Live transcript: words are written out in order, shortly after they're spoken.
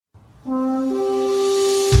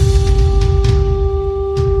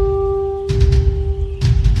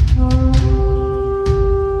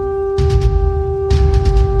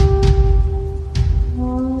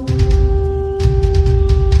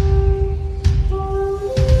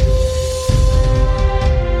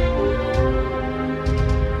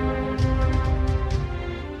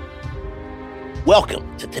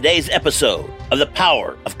Welcome to today's episode of The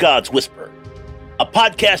Power of God's Whisper, a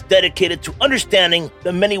podcast dedicated to understanding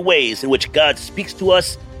the many ways in which God speaks to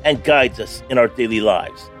us and guides us in our daily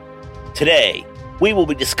lives. Today, we will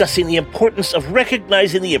be discussing the importance of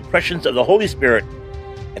recognizing the impressions of the Holy Spirit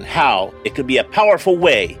and how it can be a powerful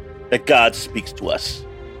way that God speaks to us.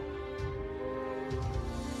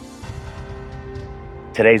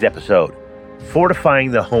 Today's episode,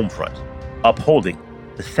 Fortifying the Home Front, Upholding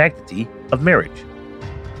the Sanctity of Marriage.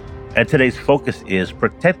 And today's focus is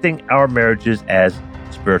protecting our marriages as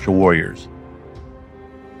spiritual warriors.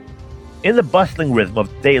 In the bustling rhythm of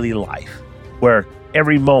daily life, where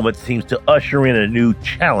every moment seems to usher in a new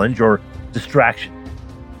challenge or distraction,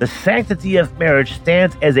 the sanctity of marriage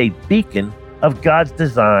stands as a beacon of God's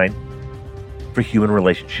design for human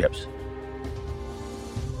relationships.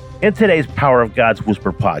 In today's Power of God's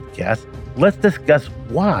Whisper podcast, let's discuss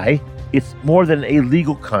why it's more than a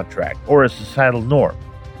legal contract or a societal norm.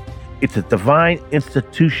 It's a divine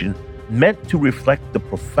institution meant to reflect the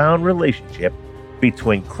profound relationship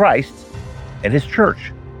between Christ and His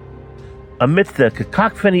church. Amidst the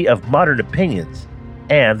cacophony of modern opinions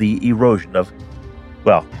and the erosion of,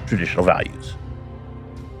 traditional values.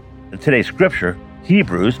 In today's scripture,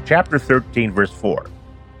 Hebrews chapter 13, verse 4.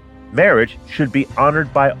 Marriage should be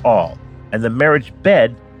honored by all, and the marriage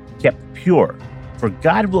bed kept pure, for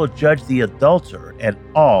God will judge the adulterer and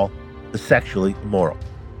all the sexually immoral.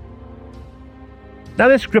 Now,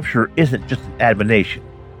 this scripture isn't just an admonition.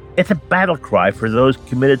 It's a battle cry for those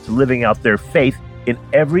committed to living out their faith in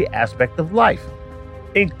every aspect of life,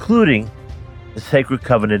 including the sacred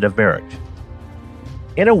covenant of marriage.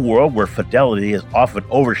 In a world where fidelity is often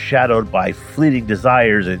overshadowed by fleeting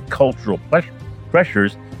desires and cultural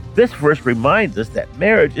pressures, this verse reminds us that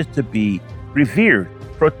marriage is to be revered,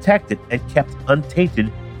 protected, and kept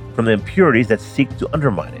untainted from the impurities that seek to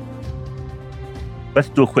undermine it. Let's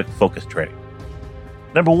do a quick focus training.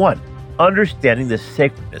 Number 1, understanding the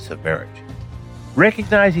sacredness of marriage.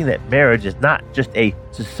 Recognizing that marriage is not just a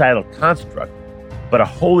societal construct, but a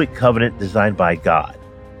holy covenant designed by God.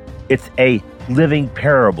 It's a living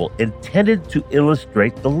parable intended to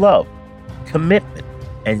illustrate the love, commitment,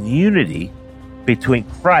 and unity between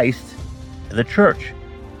Christ and the church.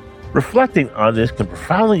 Reflecting on this can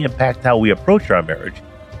profoundly impact how we approach our marriage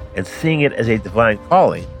and seeing it as a divine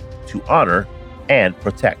calling to honor and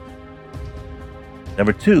protect.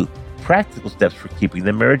 Number 2, practical steps for keeping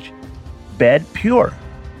the marriage bed pure.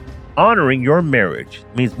 Honoring your marriage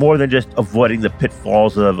means more than just avoiding the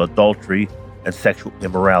pitfalls of adultery and sexual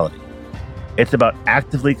immorality. It's about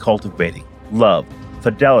actively cultivating love,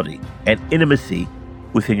 fidelity, and intimacy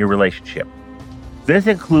within your relationship. This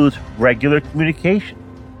includes regular communication,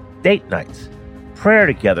 date nights, prayer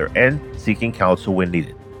together, and seeking counsel when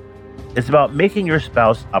needed. It's about making your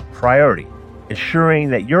spouse a priority, ensuring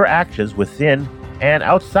that your actions within and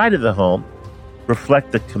outside of the home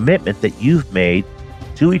reflect the commitment that you've made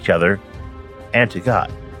to each other and to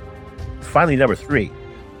God. Finally, number 3,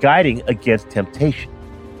 guiding against temptation.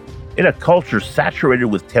 In a culture saturated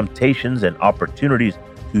with temptations and opportunities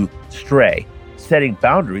to stray, setting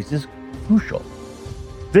boundaries is crucial.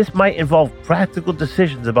 This might involve practical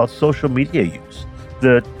decisions about social media use,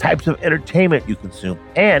 the types of entertainment you consume,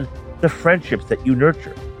 and the friendships that you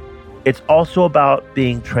nurture. It's also about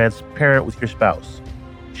being transparent with your spouse,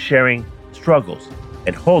 sharing struggles,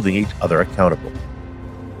 and holding each other accountable.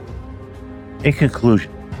 In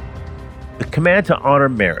conclusion, the command to honor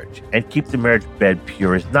marriage and keep the marriage bed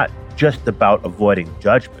pure is not just about avoiding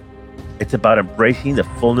judgment. It's about embracing the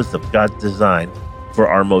fullness of God's design for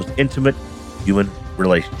our most intimate human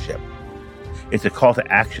relationship. It's a call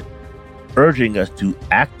to action, urging us to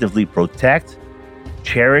actively protect,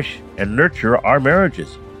 cherish, and nurture our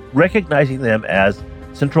marriages, recognizing them as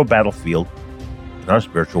central battlefield in our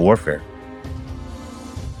spiritual warfare.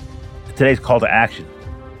 Today's call to action: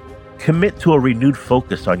 commit to a renewed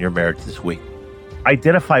focus on your marriage this week.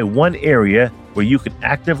 Identify one area where you can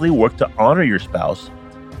actively work to honor your spouse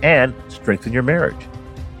and strengthen your marriage,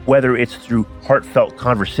 whether it's through heartfelt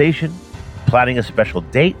conversation, planning a special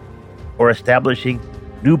date, or establishing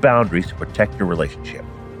new boundaries to protect your relationship.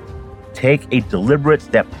 Take a deliberate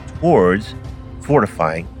step towards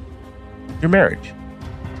fortifying your marriage.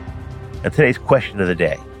 And today's question of the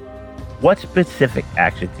day: what specific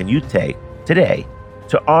action can you take today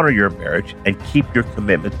to honor your marriage and keep your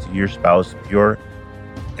commitment to your spouse pure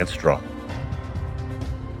and strong?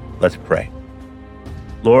 Let's pray.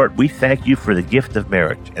 Lord, we thank you for the gift of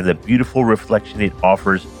marriage and the beautiful reflection it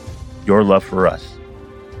offers your love for us.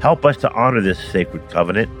 Help us to honor this sacred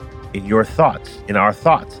covenant in our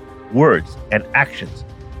thoughts, words, and actions.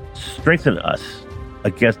 Strengthen us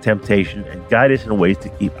against temptation and guide us in ways to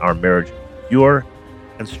keep our marriage pure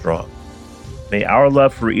and strong. May our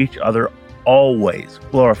love for each other always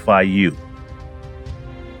glorify you.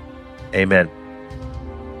 Amen.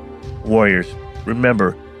 Warriors,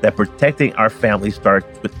 remember that protecting our family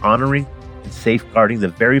starts with honoring and safeguarding the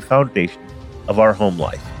very foundation of our home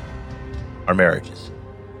life, our marriages.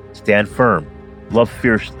 Stand firm, love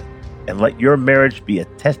fiercely, and let your marriage be a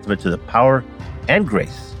testament to the power and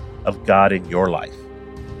grace of God in your life.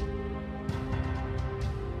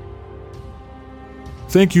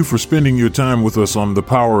 Thank you for spending your time with us on the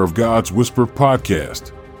Power of God's Whisper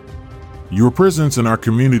podcast. Your presence in our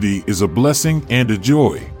community is a blessing and a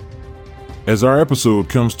joy. As our episode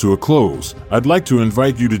comes to a close, I'd like to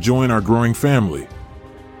invite you to join our growing family.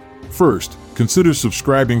 First, consider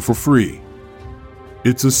subscribing for free.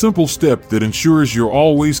 It's a simple step that ensures you're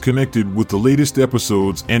always connected with the latest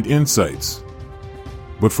episodes and insights.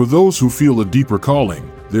 But for those who feel a deeper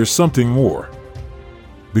calling, there's something more.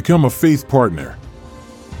 Become a faith partner.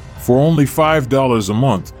 For only $5 a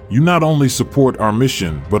month, you not only support our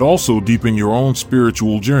mission, but also deepen your own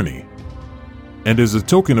spiritual journey. And as a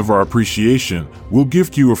token of our appreciation, we'll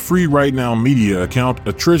gift you a free Right Now Media account,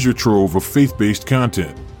 a treasure trove of faith-based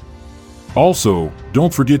content. Also,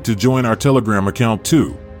 don't forget to join our Telegram account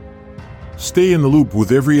too. Stay in the loop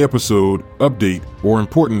with every episode, update, or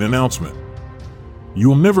important announcement.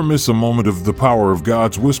 You'll never miss a moment of the power of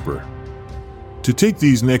God's whisper. To take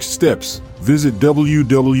these next steps, visit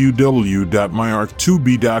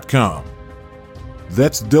www.myark2b.com.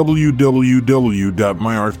 That's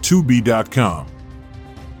www.myark2b.com.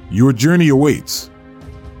 Your journey awaits.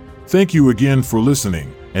 Thank you again for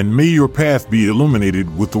listening, and may your path be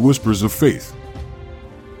illuminated with the whispers of faith.